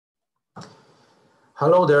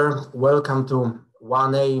Hello there, welcome to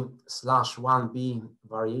 1A/1B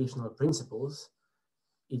Variational Principles.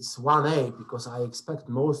 It's 1A because I expect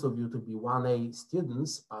most of you to be 1A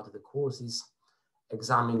students, but the course is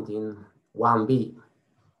examined in 1B.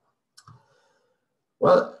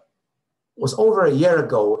 Well, it was over a year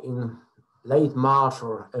ago in late March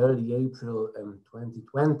or early April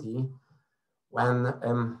 2020 when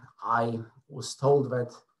I was told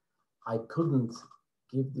that I couldn't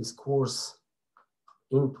give this course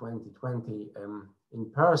in 2020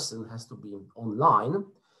 in person, has to be online.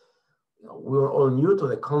 We were all new to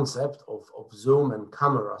the concept of Zoom and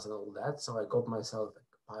cameras and all that, so I got myself a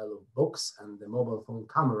pile of books and the mobile phone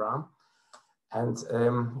camera, and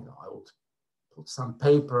I would put some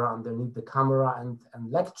paper underneath the camera and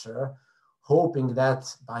lecture, hoping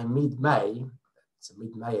that by mid-May, it's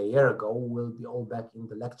mid-May a year ago, we'll be all back in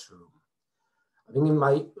the lecture room. I think in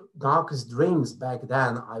my darkest dreams back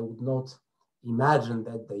then, I would not imagine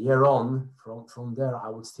that the year on, from there, I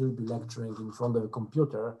would still be lecturing in front of a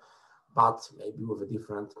computer, but maybe with a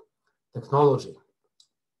different technology.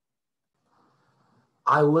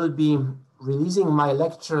 I will be releasing my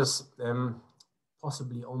lectures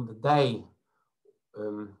possibly on the day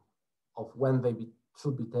of when they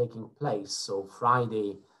should be taking place, so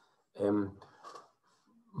Friday,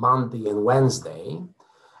 Monday and Wednesday.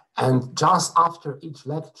 And just after each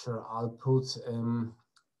lecture, I'll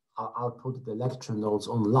put the lecture notes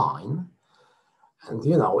online. And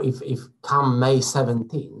if come May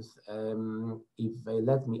 17th, if they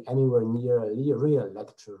let me anywhere near a real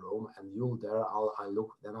lecture room and you're there,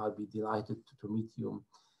 then I'll be delighted to meet you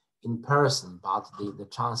in person. But the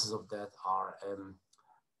chances of that are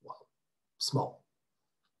well, small.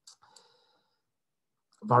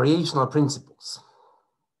 Variational principles.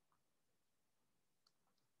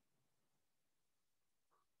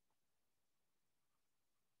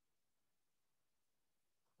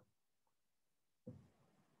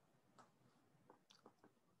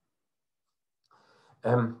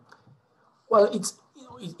 Well, it's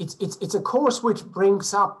a course which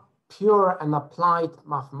brings up pure and applied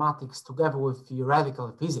mathematics together with theoretical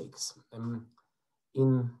physics in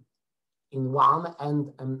one.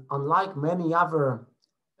 And unlike many other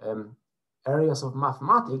areas of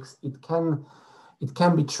mathematics, it can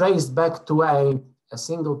be traced back to a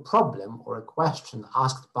single problem or a question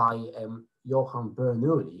asked by Johann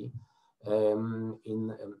Bernoulli in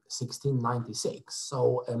 1696.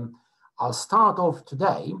 So I'll start off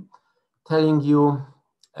today telling you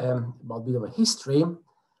about a bit of a history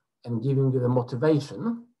and giving you the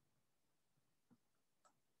motivation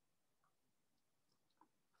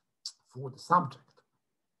for the subject.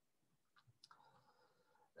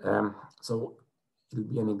 So it'll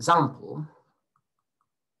be an example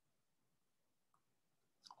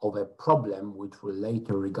of a problem which we'll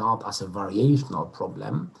later regard as a variational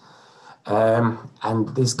problem. And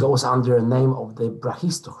this goes under the name of the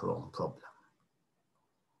brachistochrone problem.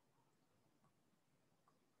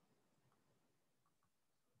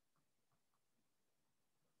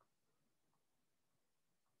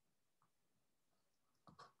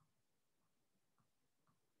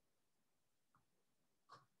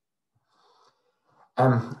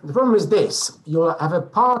 The problem is this: you'll have a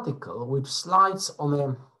particle which slides on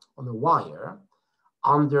a wire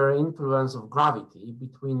under influence of gravity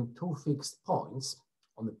between two fixed points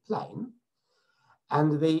on the plane.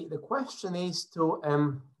 And the question is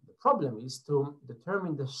the problem is to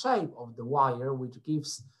determine the shape of the wire, which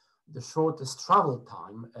gives the shortest travel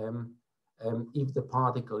time if the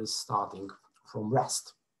particle is starting from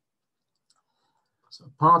rest. So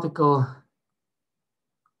particle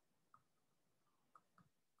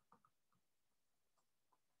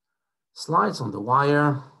slides on the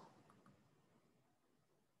wire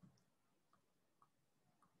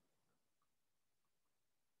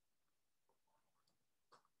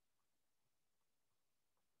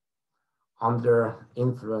under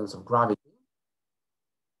influence of gravity.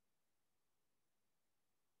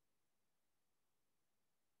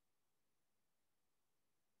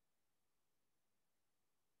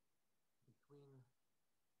 Between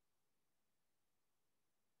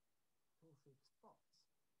two fixed points.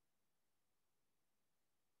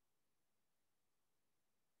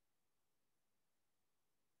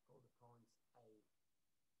 Call the points A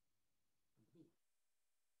and B.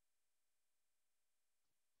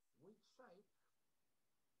 Which shape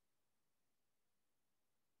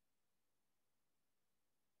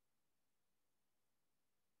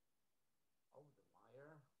of the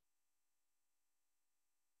wire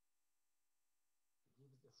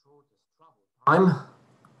gives the shortest travel time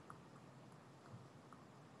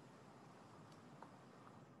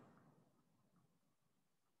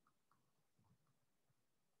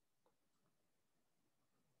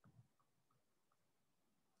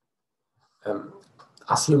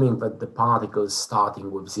assuming that the particle is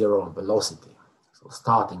starting with zero velocity, so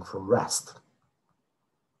starting from rest.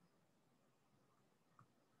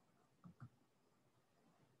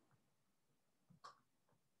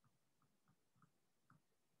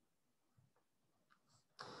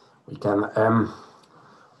 We can,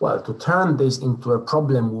 well, to turn this into a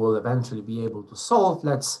problem we'll eventually be able to solve,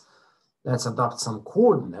 let's adopt some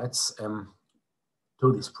coordinates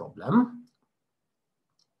to this problem.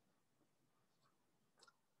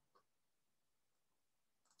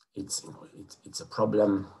 It's a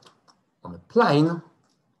problem on a plane,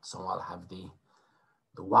 so I'll have the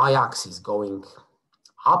y-axis going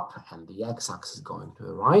up and the x-axis going to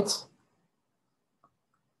the right.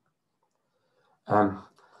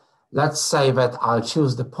 Let's say that I'll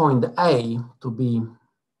choose the point A to be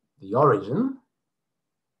the origin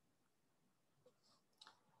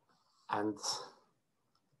and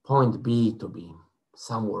point B to be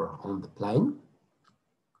somewhere on the plane.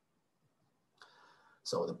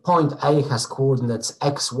 So the point A has coordinates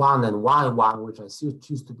x1 and y1, which I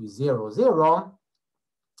choose to be 0, 0.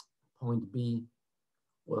 Point B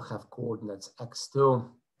will have coordinates x2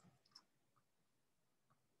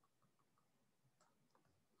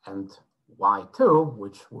 and y2,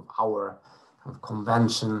 which with our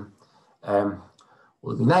convention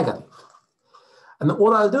will be negative. And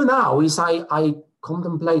what I'll do now is I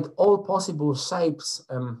contemplate all possible shapes,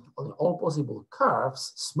 all possible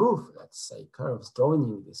curves, smooth, let's say, curves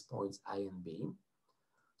joining these points A and B.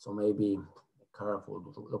 So maybe the curve will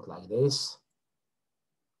look like this,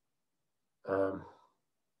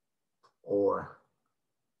 or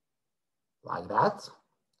like that.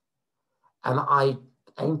 And I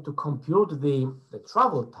aim to compute the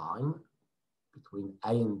travel time between A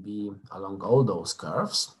and B along all those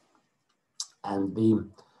curves. And the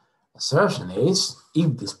assertion is,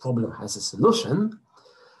 if this problem has a solution,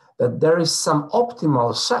 that there is some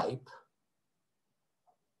optimal shape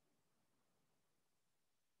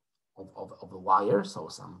of the wire, so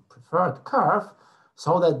some preferred curve,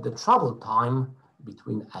 so that the travel time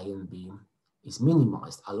between A and B is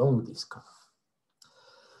minimized along this curve.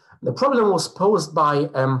 The problem was posed by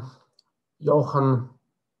Johann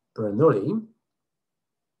Bernoulli,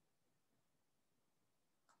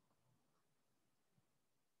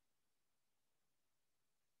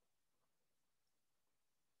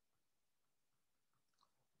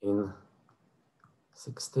 in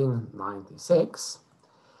 1696,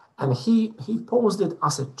 and he posed it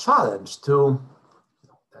as a challenge to,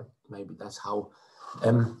 maybe that's how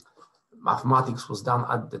mathematics was done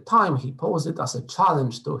at the time, he posed it as a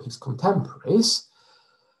challenge to his contemporaries.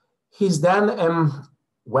 He then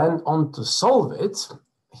went on to solve it.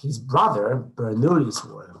 His brother, Bernoulli's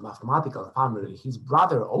were a mathematical family, his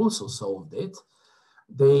brother also solved it.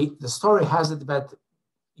 The story has it that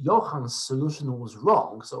Johann's solution was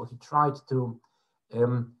wrong, so he tried to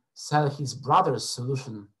sell his brother's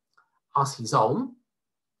solution as his own.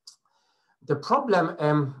 The problem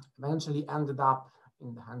eventually ended up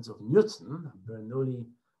in the hands of Newton. Bernoulli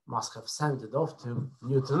must have sent it off to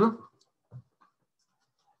Newton.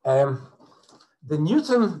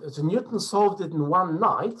 Newton solved it in one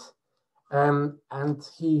night, and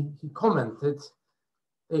he commented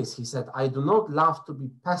this. He said, "I do not love to be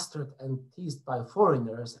pestered and teased by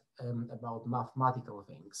foreigners about mathematical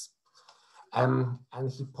things." And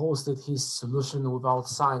he posted his solution without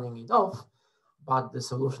signing it off, but the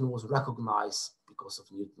solution was recognized because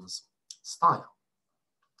of Newton's style.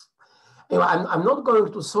 Anyway, I'm not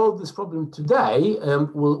going to solve this problem today.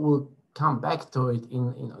 We'll come back to it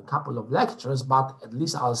in a couple of lectures, but at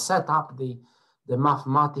least I'll set up the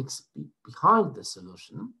mathematics behind the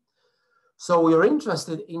solution. So we're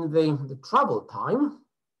interested in the travel time.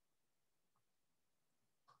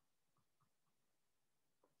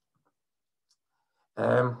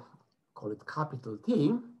 Call it capital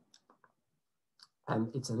T,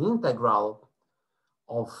 and it's an integral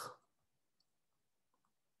of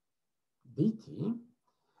dt.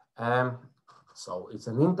 So it's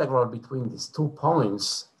an integral between these 2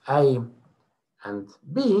 points, A and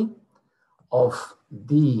B, of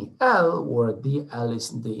dl, where dl is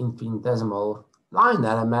the infinitesimal line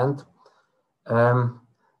element,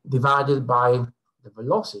 divided by the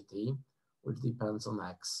velocity, which depends on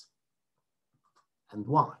x and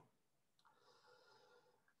y.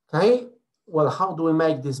 Okay, well, how do we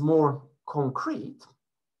make this more concrete?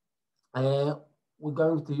 We're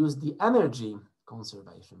going to use the energy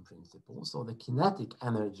conservation principle. So the kinetic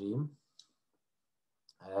energy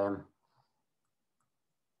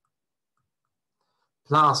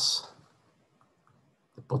plus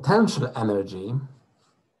the potential energy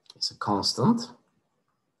is a constant.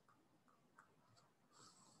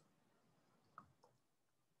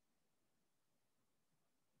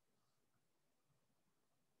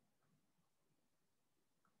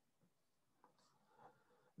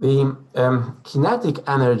 The kinetic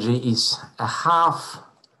energy is a half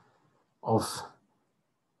of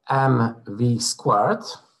mv squared.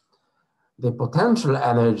 The potential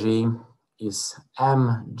energy is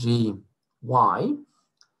mgy,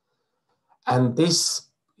 and this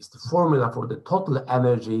is the formula for the total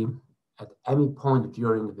energy at any point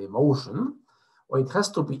during the motion, where it has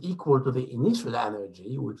to be equal to the initial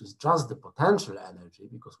energy, which is just the potential energy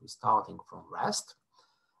because we're starting from rest.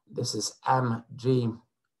 This is mgy1,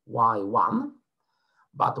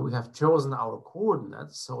 but we have chosen our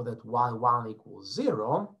coordinates so that y1 equals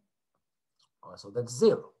 0, so that's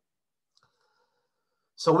 0.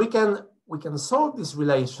 So we can solve this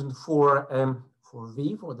relation for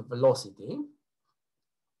v, for the velocity.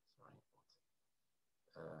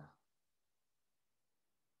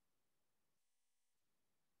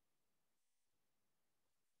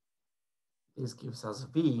 This gives us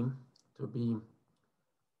v to be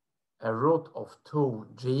a root of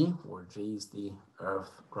 2g, where g is the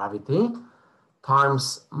Earth gravity,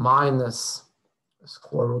 times minus the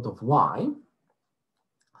square root of y.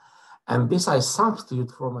 And this I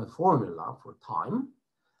substitute for my formula for time.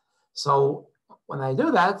 So when I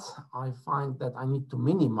do that, I find that I need to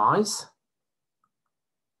minimize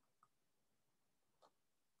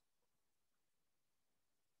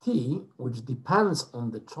t, which depends on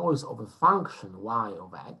the choice of a function y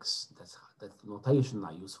of x. That's the notation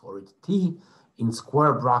I use for it. T in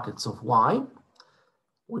square brackets of y,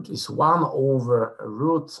 which is 1 over a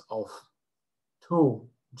root of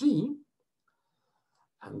 2g.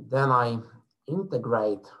 And then I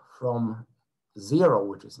integrate from 0,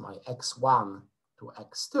 which is my x1, to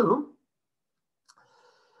x2.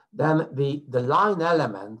 Then the line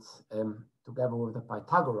element, together with the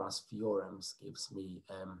Pythagoras theorems, gives me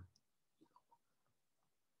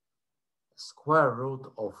square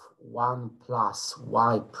root of 1 plus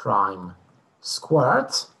y prime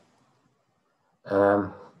squared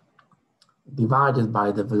divided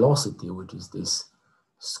by the velocity, which is this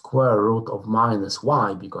square root of minus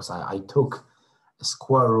y, because I took a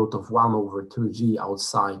square root of 1 over 2g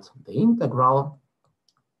outside the integral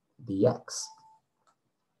dx.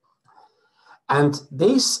 And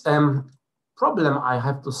this problem I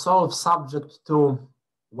have to solve subject to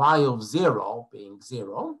y of 0 being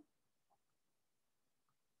 0.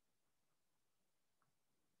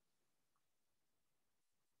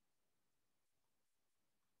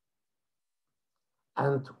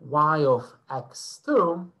 And y of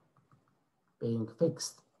x2 being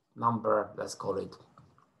fixed number, let's call it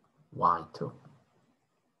y2.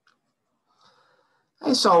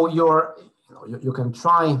 And so you can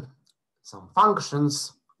try some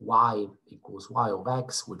functions, y equals y of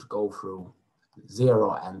x, which go through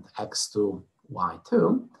 0 and x2,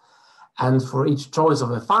 y2. And for each choice of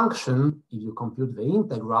a function, if you compute the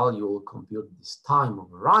integral, you will compute this time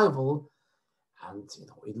of arrival. And it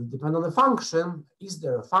will depend on the function. Is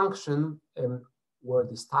there a function where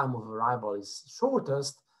this time of arrival is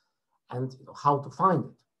shortest, and how to find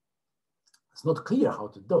it? It's not clear how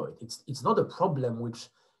to do it. It's not a problem which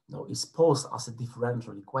is posed as a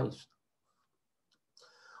differential equation.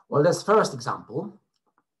 Well, that's the first example.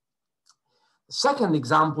 The second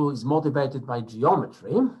example is motivated by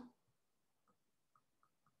geometry.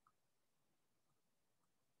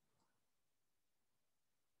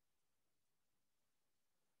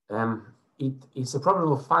 It is a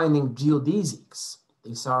problem of finding geodesics.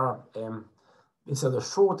 These are the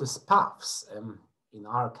shortest paths. In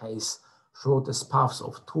our case, shortest paths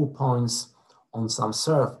of 2 points on some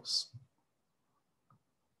surface.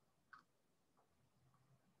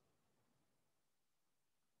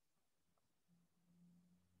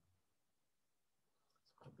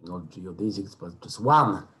 Not geodesics, but just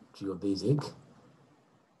one geodesic.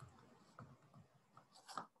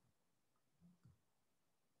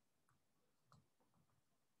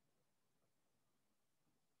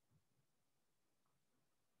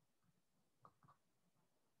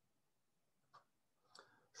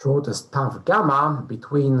 Shortest path gamma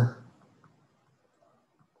between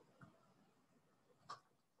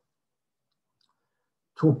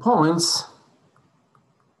two points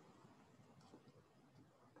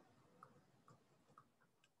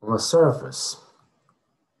on a surface,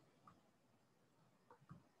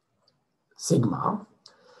 sigma,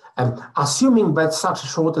 and assuming that such a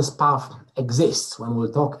shortest path exists. When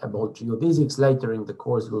we'll talk about geodesics later in the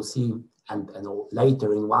course, we'll see, and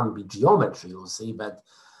later in 1B geometry, you'll see that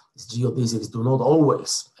these geodesics do not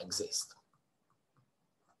always exist.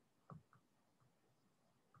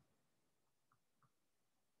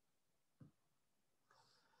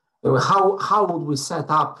 How would we set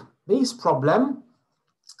up this problem?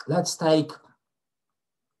 Let's take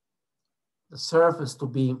the surface to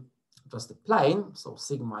be just a plane, so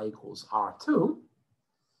sigma equals R2.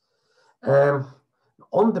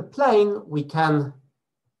 On the plane, we can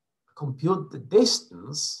compute the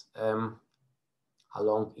distance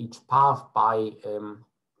along each path by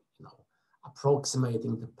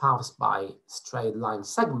approximating the paths by straight line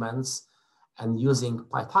segments and using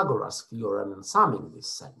Pythagoras theorem and summing these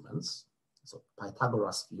segments. So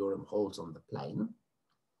Pythagoras theorem holds on the plane.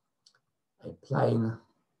 A plane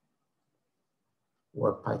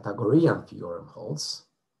where Pythagorean theorem holds.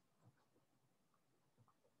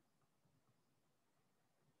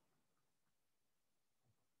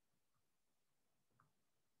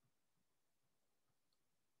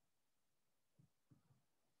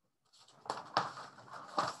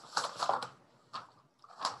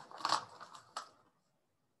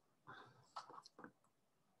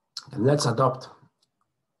 And let's adopt a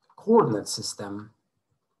coordinate system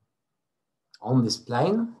on this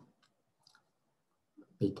plane.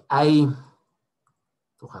 Pick A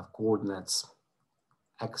to have coordinates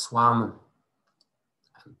x1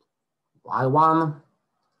 and y1,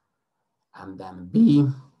 and then B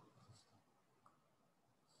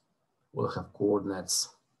will have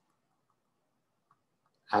coordinates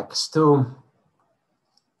x2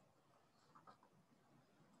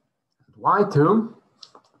 and y2.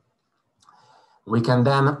 We can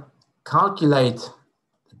then calculate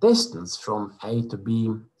the distance from A to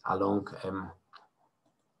B along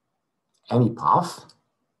any path.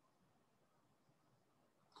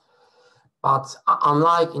 But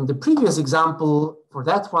unlike in the previous example, for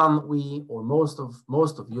that one, we, or most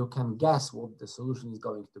of you can guess what the solution is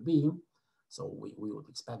going to be. So we would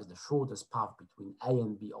expect the shortest path between A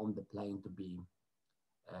and B on the plane to be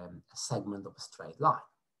a segment of a straight line.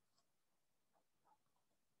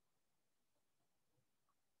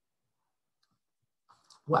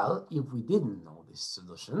 Well, if we didn't know this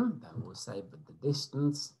solution, then we'll say that the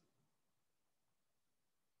distance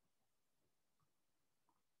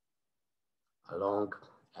along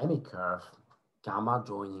any curve gamma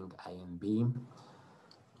joining A and B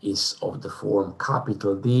is of the form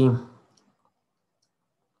capital D,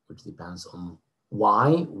 which depends on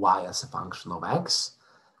y as a function of x.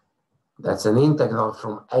 That's an integral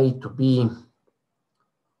from A to B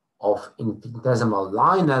of infinitesimal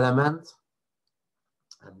line element,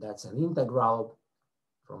 and that's an integral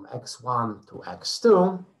from x1 to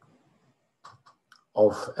x2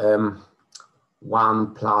 of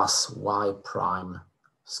 1 plus y prime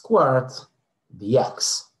squared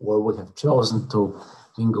dx, where we have chosen to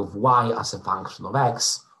think of y as a function of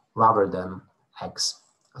x rather than x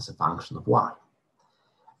as a function of y.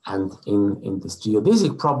 And in this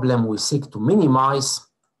geodesic problem, we seek to minimize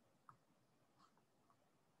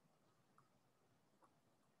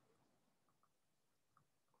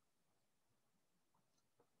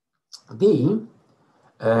D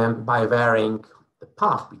by varying the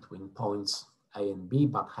path between points A and B,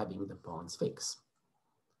 but having the points fixed.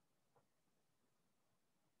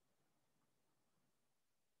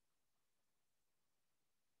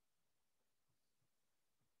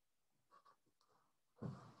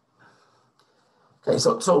 Okay,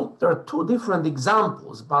 so there are two different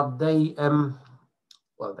examples, but they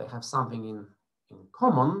well, they have something in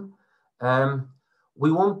common.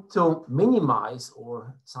 We want to minimize,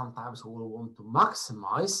 or sometimes we will want to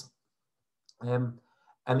maximize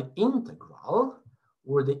an integral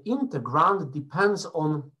where the integrand depends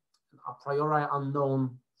on an a priori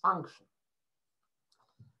unknown function.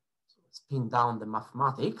 So let's pin down the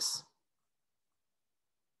mathematics.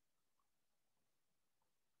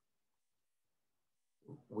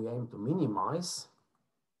 We aim to minimize,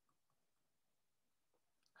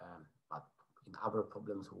 but in other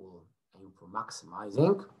problems we will aim for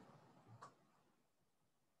maximizing.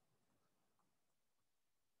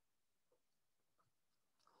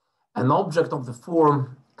 An object of the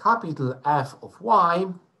form capital F of y,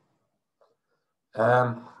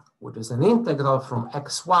 which is an integral from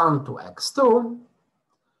x1 to x2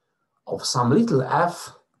 of some little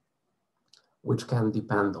f, which can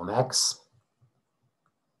depend on x,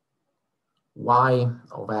 y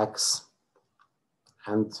of x,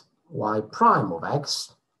 and y prime of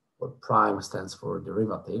x, where prime stands for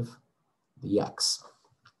derivative, dx.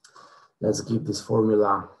 Let's give this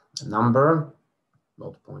formula a number,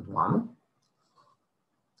 0.1.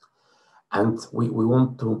 And we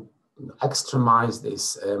want to extremize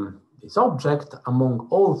this, this object among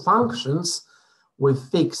all functions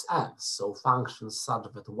with fixed f's. So functions such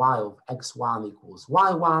that y of x1 equals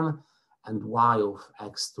y1 and y of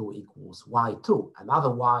x2 equals y2. And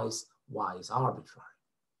otherwise, y is arbitrary.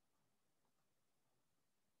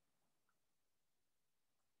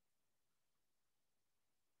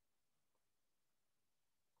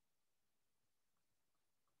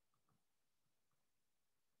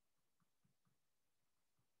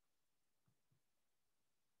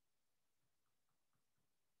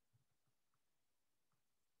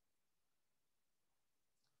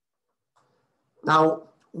 Now,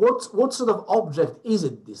 what sort of object is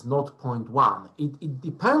it, this 0.1? It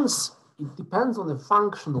depends. It depends on the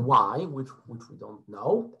function y, which we don't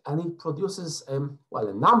know, and it produces well,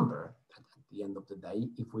 a number at the end of the day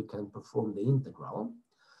if we can perform the integral.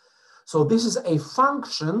 So this is a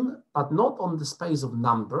function, but not on the space of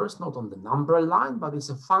numbers, not on the number line, but it's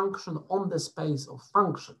a function on the space of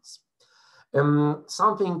functions.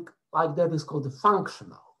 Something like that is called a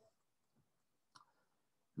functional.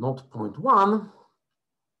 0.1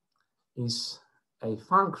 is a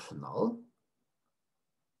functional.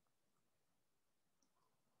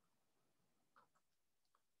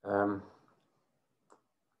 A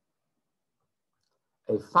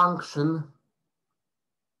function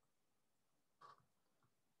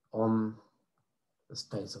on the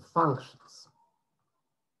space of functions.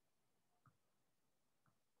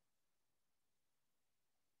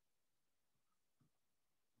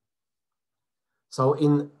 So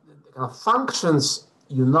in functions,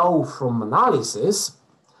 you know from analysis,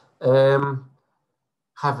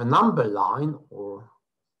 have a number line or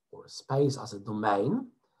a space as a domain,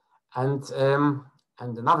 and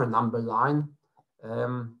another number line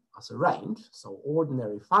as a range. So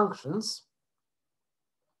ordinary functions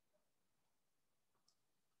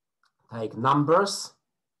take numbers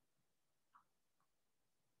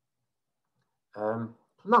to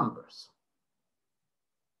numbers.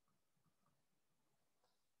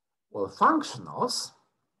 Well, functionals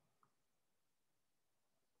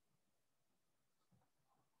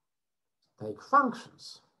take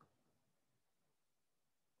functions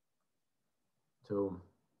to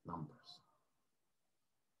numbers.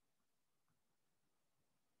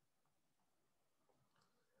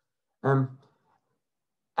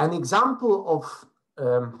 An example of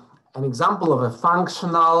a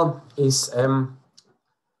functional is an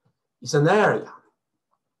area.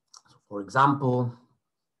 So for example,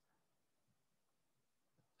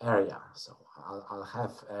 area. So I'll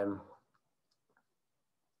have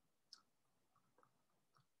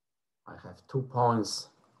I have 2 points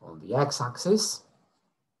on the x-axis.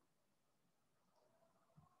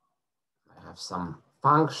 I have some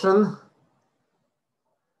function,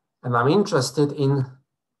 and I'm interested in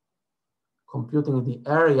computing the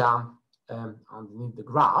area underneath the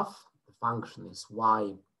graph. The function is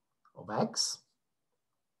y of x.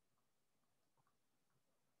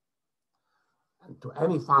 And to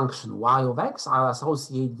any function y of x, I'll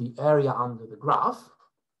associate the area under the graph.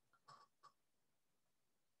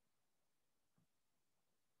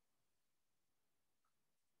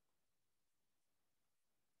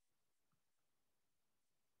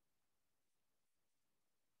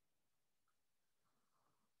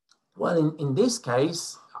 Well, in this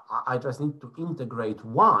case, I just need to integrate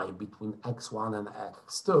y between x1 and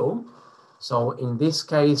x2. So in this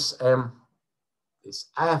case, this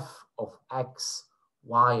f of x,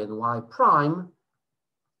 y, and y prime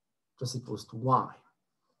just equals to y.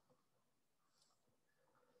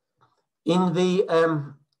 In the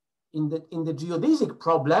geodesic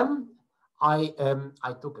problem, I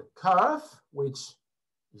took a curve which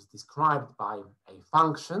is described by a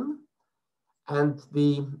function, and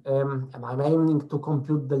I'm aiming to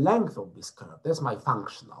compute the length of this curve. That's my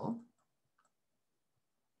functional.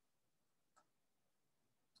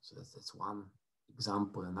 So that's one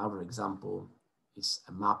example. Another example is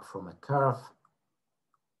a map from a curve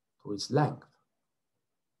to its length.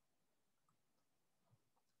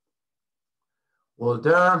 Well,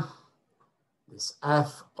 there, this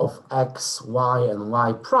f of x, y, and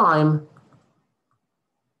y prime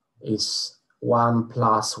is 1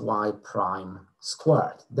 plus y prime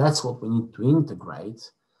squared. That's what we need to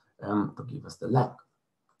integrate to give us the length.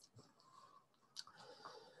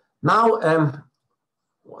 Now,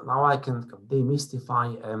 now I can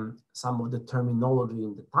demystify some of the terminology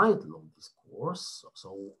in the title of this course.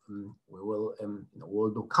 So we will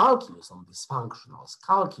we'll do calculus on these functionals,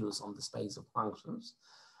 calculus on the space of functions,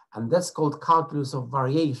 and that's called calculus of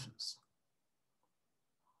variations.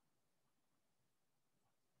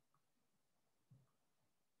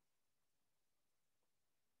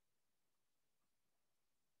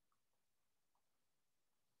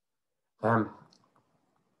 The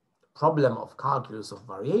problem of calculus of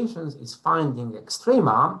variations is finding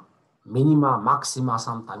extrema, minima, maxima,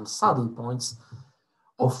 sometimes saddle points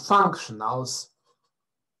of functionals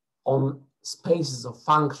on spaces of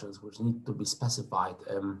functions which need to be specified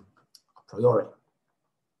a priori.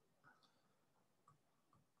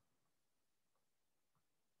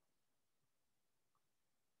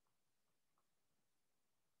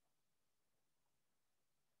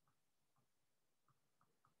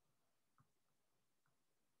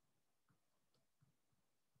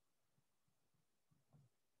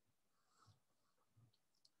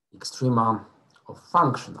 extrema of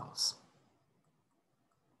functionals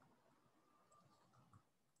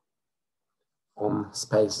on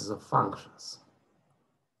spaces of functions.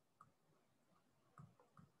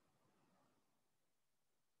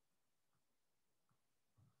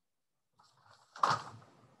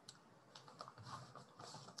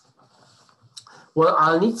 Well,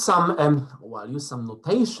 I'll need some, I'll use some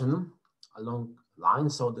notation along the line.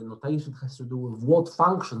 So the notation has to do with what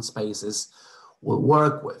function spaces we'll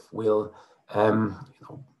work with. We'll,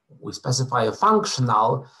 we specify a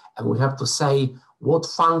functional, and we have to say what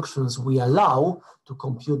functions we allow to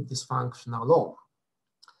compute this functional on.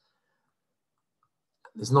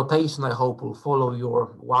 This notation, I hope, will follow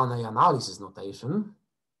your 1A analysis notation.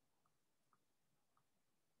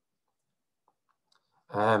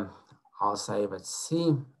 I'll say that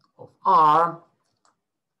C of R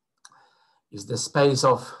is the space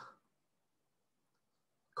of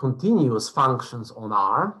continuous functions on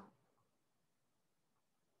R.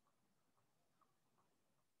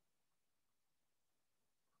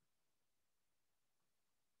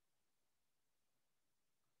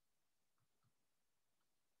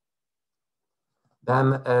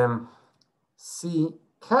 Then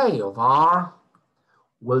Ck of R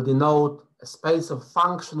will denote a space of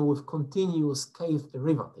function with continuous kth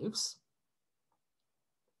derivatives.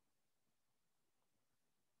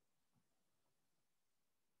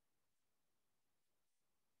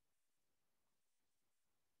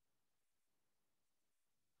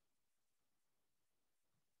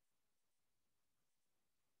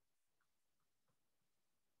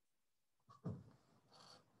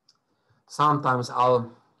 Sometimes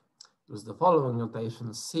I'll use the following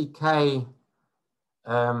notation: Ck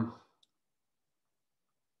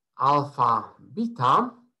alpha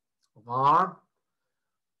beta of R.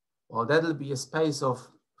 Well, that'll be a space of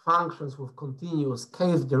functions with continuous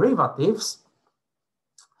kth derivatives,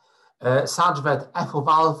 such that f of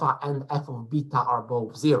alpha and f of beta are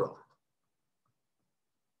both 0.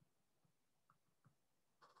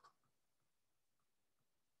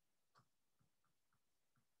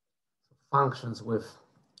 Functions with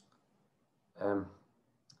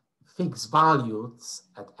fixed values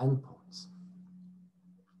at endpoints.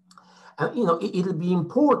 And it'll be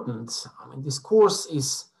important. I mean, this course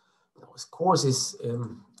is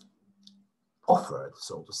offered,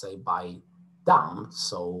 so to say, by DAM.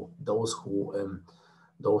 So those who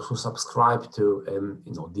subscribe to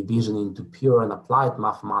division into pure and applied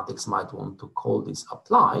mathematics might want to call this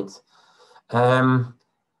applied.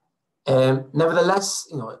 Nevertheless,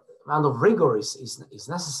 amount of rigor is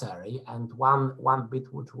necessary, and one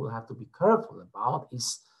bit which we'll have to be careful about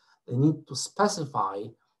is the need to specify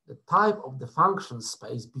the type of the function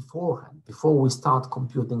space beforehand, before we start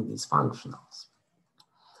computing these functionals.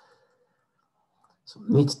 So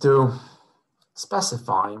need to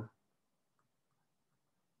specify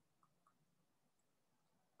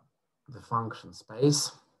the function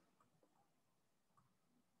space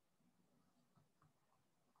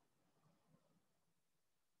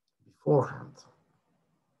beforehand.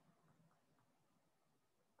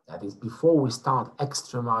 That is, before we start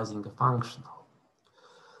extremizing a functional.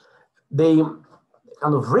 The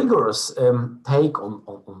kind of rigorous take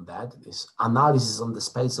on that, this analysis on the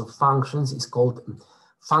space of functions, is called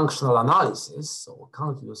functional analysis. So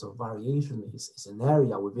calculus of variation is an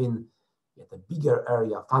area within yet a bigger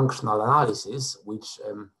area, functional analysis, which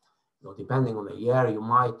depending on the year, you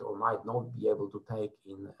might or might not be able to take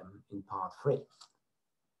in part 3.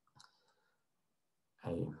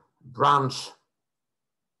 A branch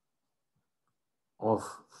of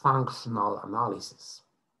functional analysis.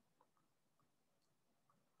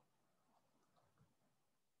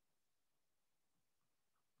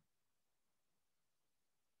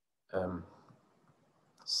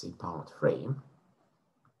 See part 3.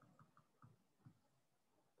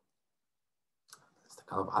 It's the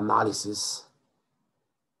kind of analysis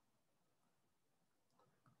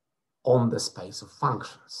on the space of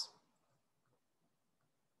functions.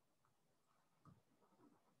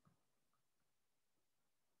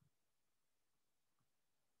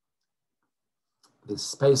 This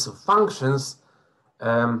space of functions,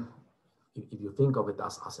 if you think of it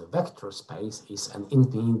as a vector space, is an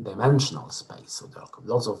infinite dimensional space. So there are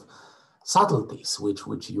lots of subtleties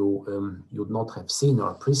which you would not have seen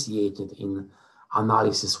or appreciated in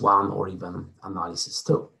analysis 1 or even analysis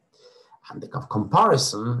 2. And the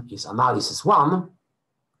comparison is analysis 1.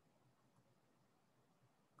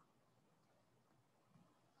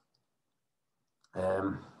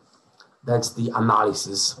 That's the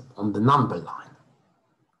analysis on the number line.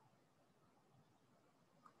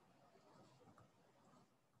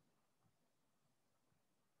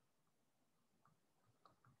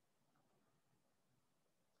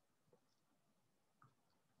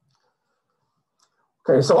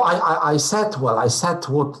 Okay, so I said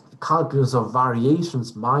what calculus of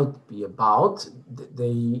variations might be about.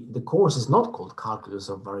 The course is not called calculus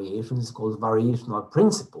of variations, it's called variational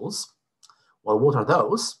principles. Well, what are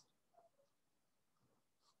those?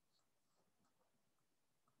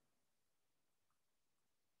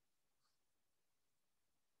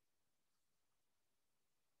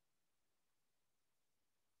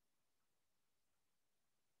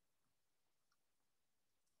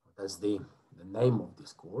 That's the name of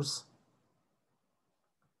this course.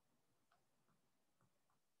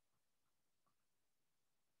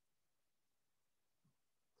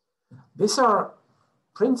 These are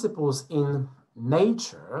principles in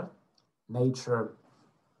nature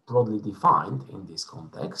broadly defined in this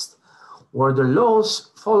context, where the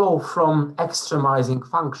laws follow from extremizing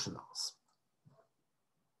functionals.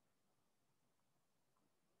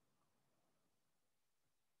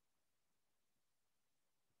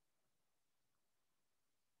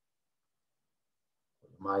 You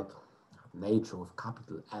might have nature with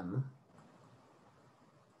capital N,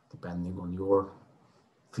 depending on your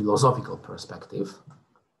philosophical perspective.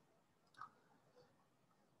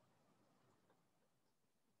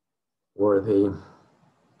 Where the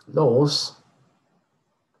laws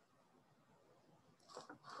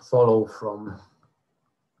follow from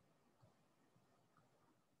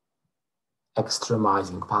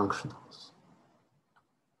extremizing functionals.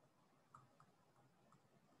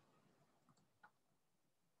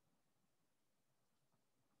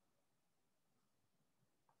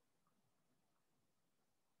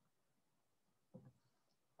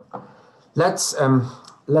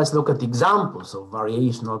 Let's look at examples of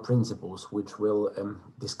variational principles, which we'll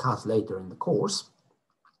discuss later in the course.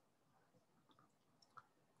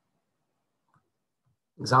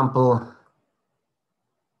 Example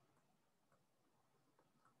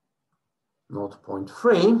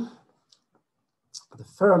 0.3, the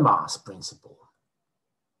Fermat's principle.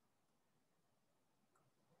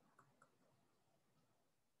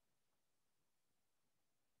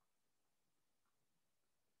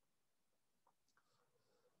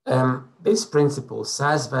 This principle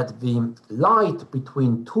says that the light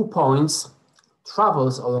between 2 points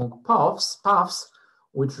travels along paths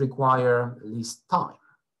which require least time.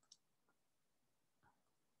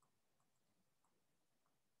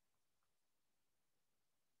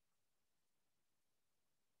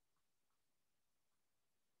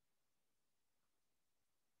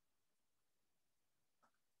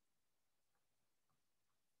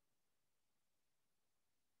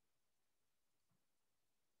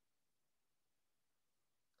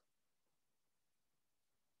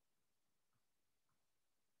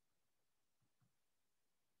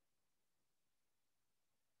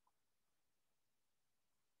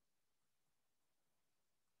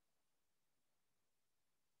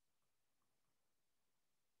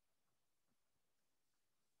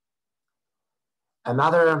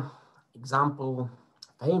 Another example,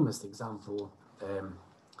 famous example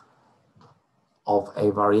of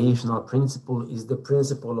a variational principle is the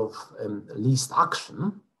principle of least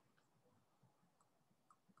action.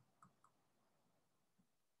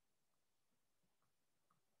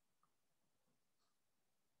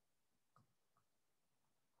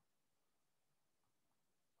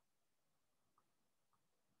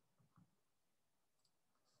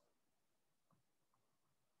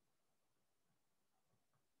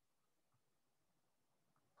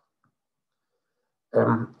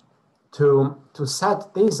 To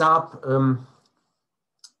set this up,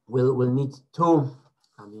 we'll need two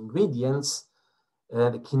ingredients,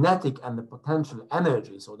 the kinetic and the potential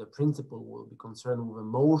energy. So the principle will be concerned with the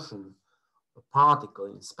motion of a particle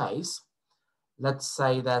in space. Let's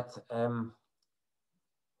say that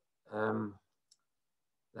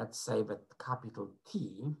capital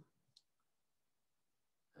T,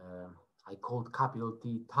 I called capital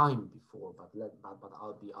T time before, but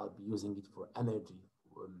I'll be using it for energy.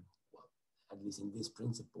 Well, at least in this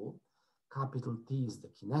principle, capital T is the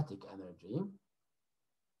kinetic energy.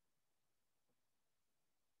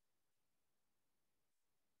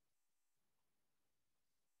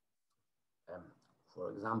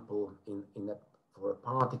 For example, for a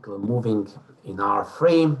particle moving in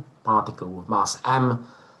R3, particle with mass m,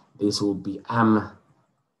 this will be mx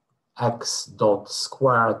dot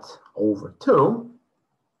squared over 2,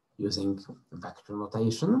 using vector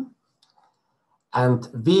notation. And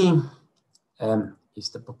V is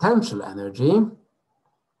the potential energy. And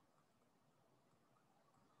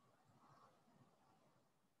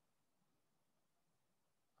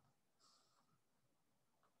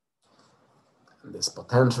this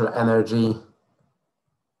potential energy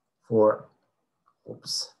for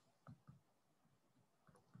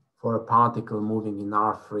for a particle moving in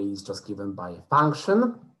R3 is just given by a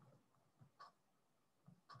function.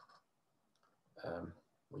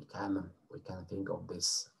 We can think of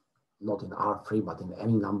this not in R3, but in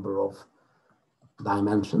any number of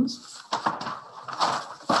dimensions.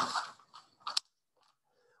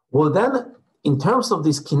 Well, then, in terms of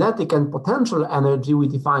this kinetic and potential energy, we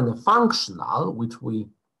define a functional, which we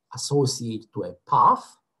associate to a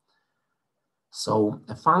path. So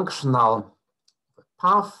a functional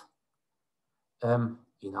path in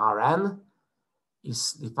Rn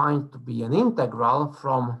is defined to be an integral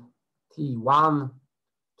from T1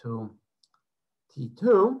 to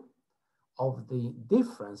T2 of the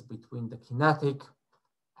difference between the kinetic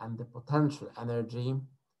and the potential energy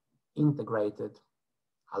integrated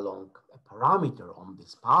along a parameter on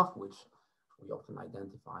this path, which we often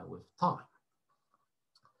identify with time.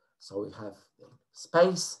 So we have the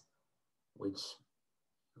space, which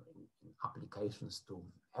in applications to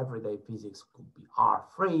everyday physics could be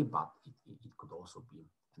R3, but it could also be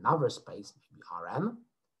another space, maybe Rn.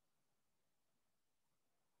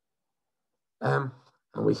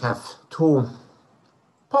 And we have 2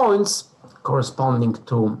 points corresponding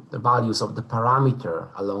to the values of the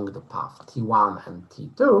parameter along the path T1 and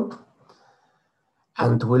T2.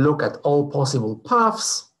 And we look at all possible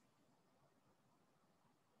paths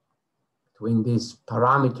between these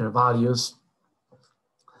parameter values,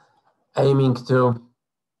 aiming to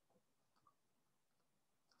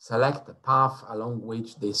select a path along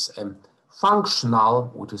which this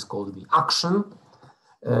functional, which is called the action,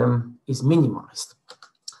 is minimized.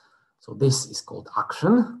 So this is called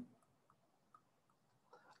action.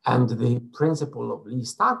 And the principle of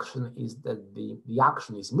least action is that the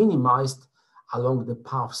action is minimized along the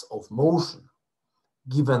paths of motion,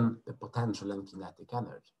 given the potential and kinetic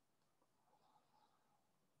energy.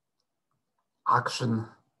 Action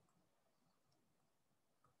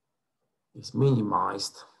is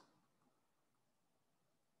minimized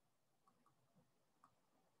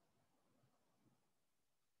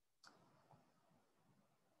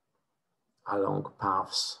along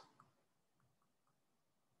paths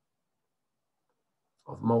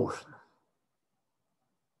of motion.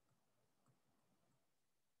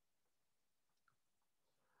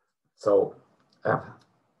 So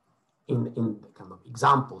in the kind of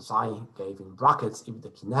examples I gave in brackets, if the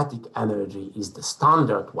kinetic energy is the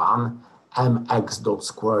standard one, mx dot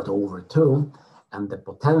squared over 2, and the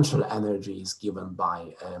potential energy is given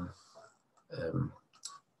by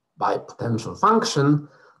potential function,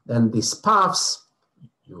 then these paths,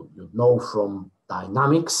 you know from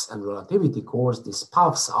dynamics and relativity course, these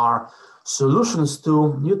paths are solutions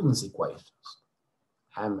to Newton's equations.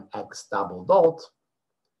 Mx double dot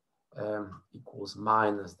equals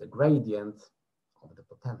minus the gradient of the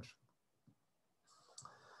potential.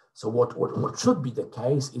 So what should be the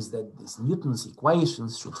case is that these Newton's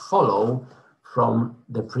equations should follow from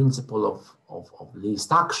the principle of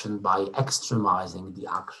least action by extremizing the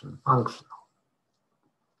action functional.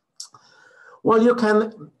 Well, you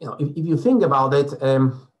can, if you think about it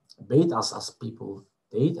a bit, as people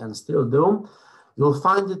did and still do, you'll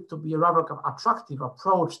find it to be a rather attractive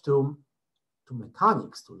approach to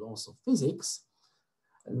mechanics, to laws of physics.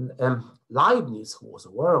 And Leibniz, who was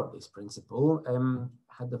aware of this principle,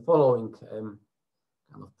 had the following kind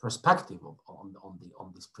of perspective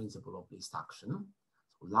on this principle of least action.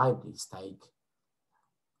 So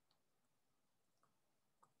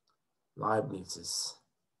Leibniz's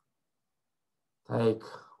take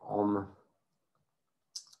on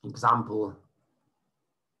example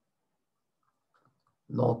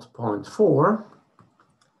 0.4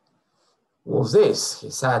 was this. He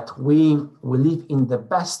said, we live in the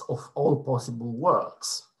best of all possible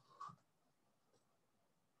worlds.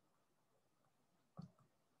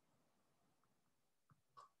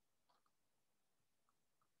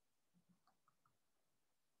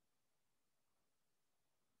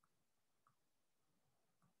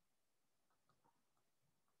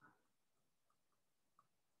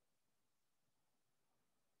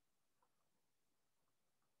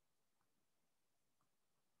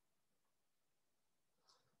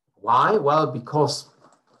 Why? Well, because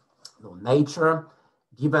nature,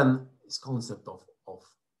 given this concept of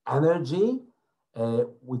energy,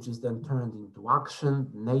 which is then turned into action,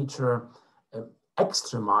 nature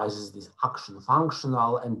extremizes this action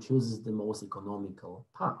functional and chooses the most economical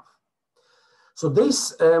path. So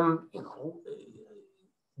this,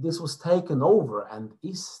 this was taken over and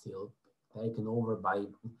is still taken over by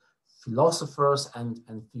philosophers and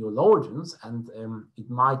theologians, and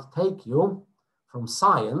it might take you from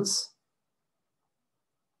science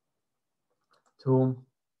to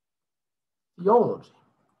theology.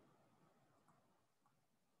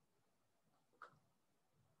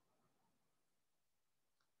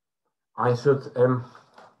 I should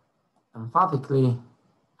emphatically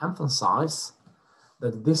emphasize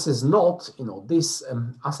that this is not, this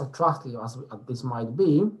as attractive as this might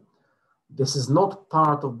be, this is not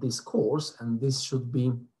part of this course, and this should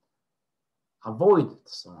be avoided.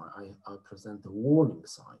 So I present a warning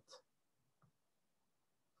sign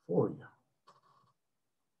for you.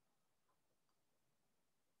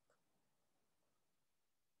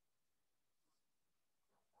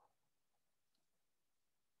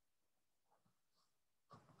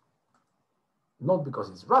 Not because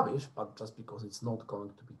it's rubbish, but just because it's not going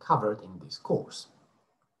to be covered in this course.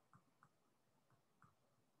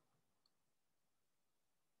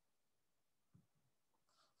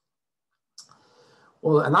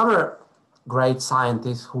 Well, another great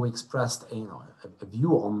scientist who expressed a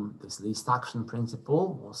view on this least action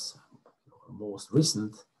principle was the most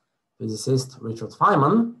recent physicist, Richard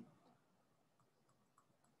Feynman.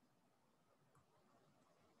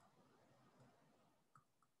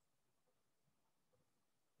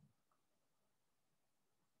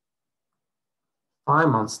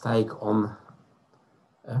 Feynman's take on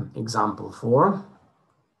example 4.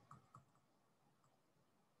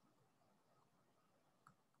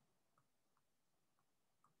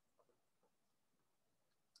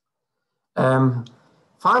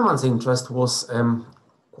 Feynman's interest was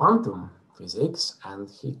quantum physics, and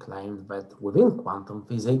he claimed that within quantum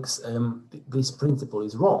physics, this principle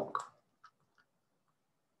is wrong.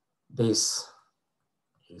 This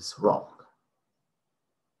is wrong.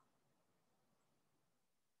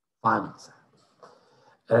 Feynman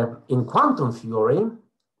said. In quantum theory,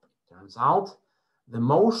 it turns out, the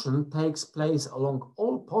motion takes place along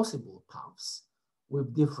all possible paths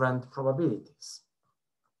with different probabilities.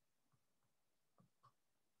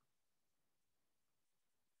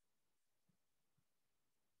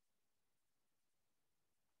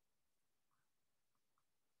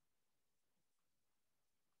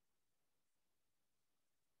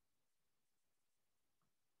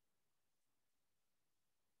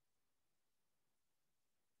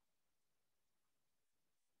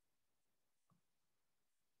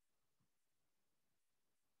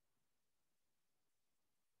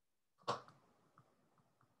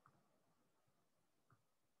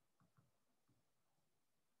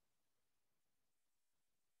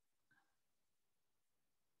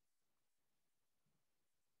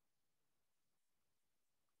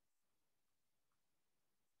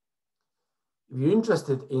 If you're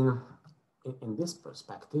interested in this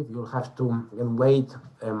perspective, you'll have to wait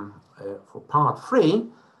for part 3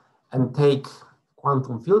 and take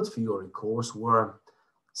quantum field theory course, where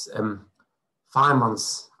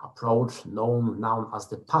Feynman's approach, known as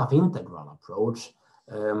the path integral approach,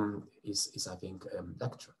 is I think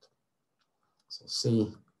lectured. So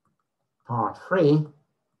see part 3,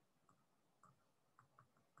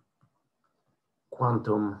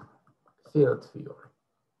 quantum field theory.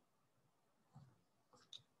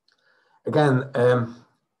 Again,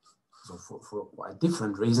 so for a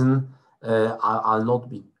different reason, I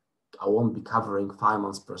won't be covering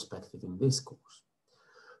Feynman's perspective in this course.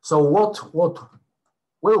 So what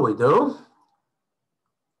will we do?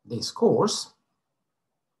 This course.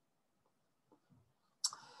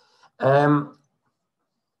 I'm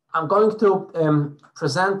going to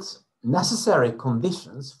present necessary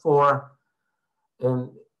conditions for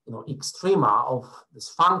extrema of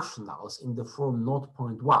these functionals in the form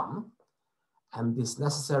 0.1. And this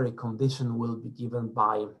necessary condition will be given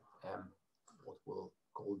by what we'll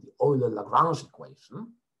call the Euler-Lagrange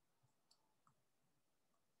equation.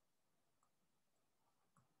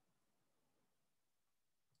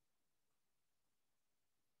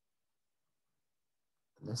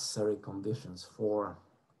 Necessary conditions for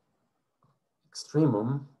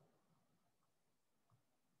extremum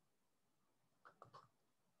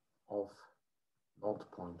of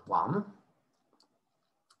 0.1,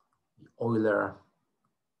 the Euler-Lagrange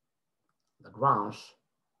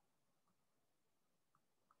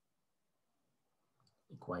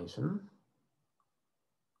equation.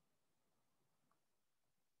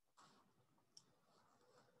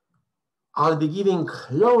 I'll be giving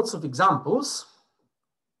loads of examples.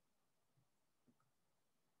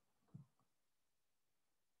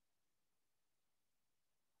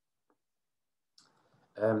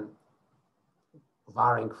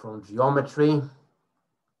 Varying from geometry,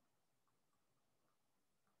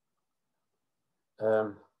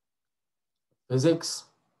 physics.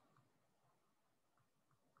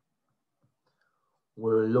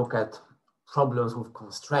 We'll look at problems with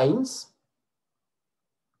constraints.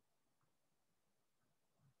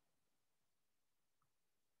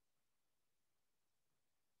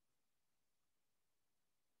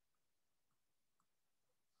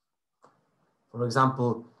 For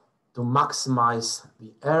example, to maximize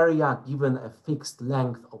the area given a fixed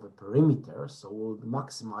length of a perimeter, so we'll be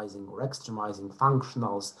maximizing or extremizing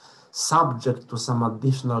functionals subject to some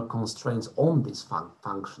additional constraints on these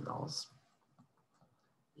functionals,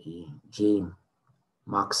 e.g.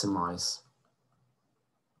 maximize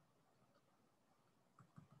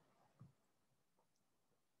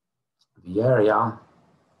the area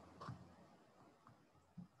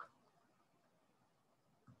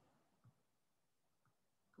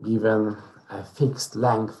given a fixed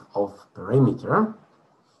length of perimeter.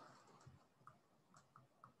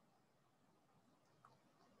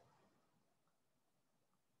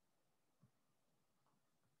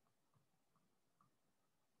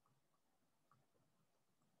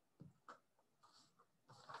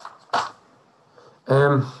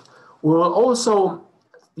 We will also,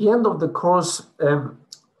 at the end of the course,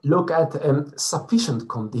 look at sufficient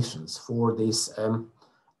conditions for this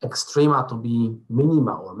extrema to be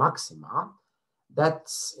minima or maxima.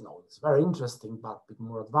 That's, it's very interesting, but a bit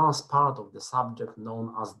more advanced part of the subject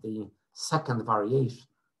known as the second variation.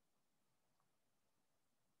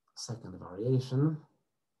 Second variation.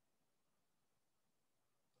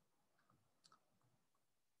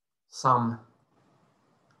 Some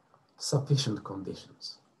sufficient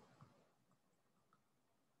conditions.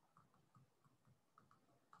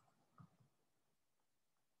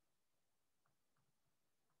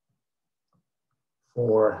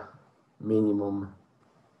 For minimum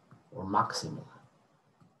or maximum,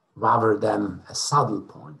 rather than a saddle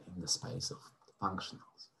point in the space of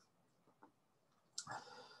functionals.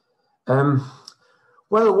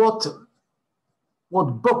 Well,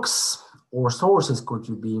 what books or sources could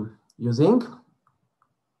you be using?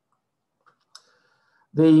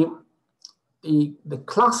 The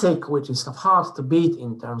classic, which is hard to beat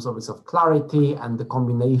in terms of its clarity and the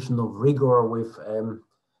combination of rigor with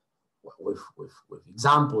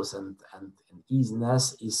examples and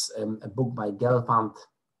easiness, is a book by Gelfand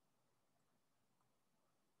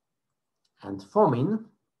and Fomin.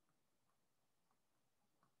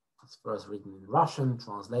 It's first written in Russian,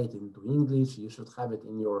 translated into English. You should have it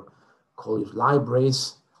in your college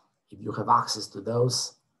libraries if you have access to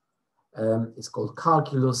those. It's called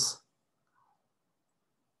Calculus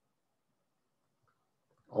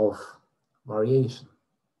of Variation,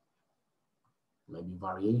 maybe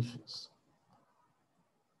Variations.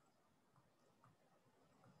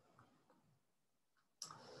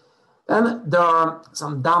 Then there are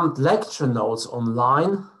some dumped lecture notes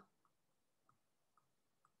online.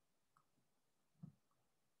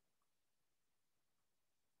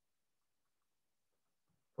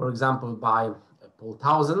 For example, by Paul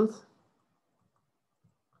Townsend.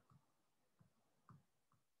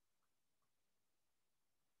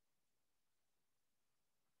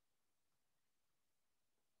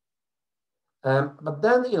 But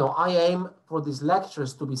then, I aim for these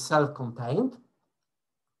lectures to be self-contained.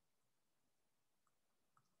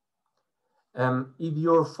 If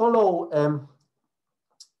you follow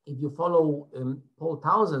Paul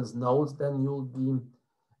Townsend's notes, then you'll be,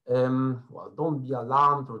 well, don't be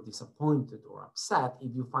alarmed or disappointed or upset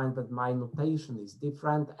if you find that my notation is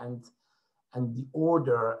different and the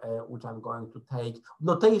order which I'm going to take,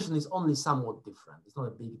 notation is only somewhat different. It's not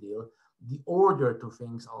a big deal. The order to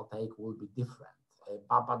things I'll take will be different,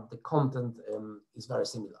 but the content is very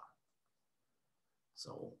similar.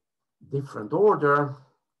 So different order,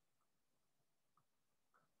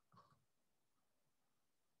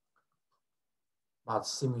 but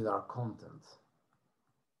similar content.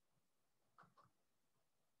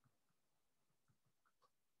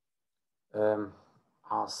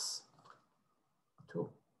 As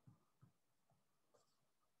two.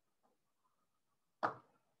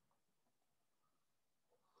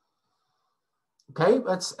 Okay,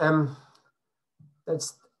 that's the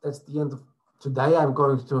end of today. I'm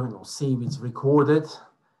going to see if it's recorded.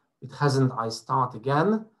 If it hasn't, I start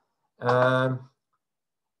again.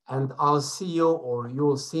 And I'll see you, or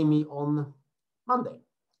you'll see me on Monday.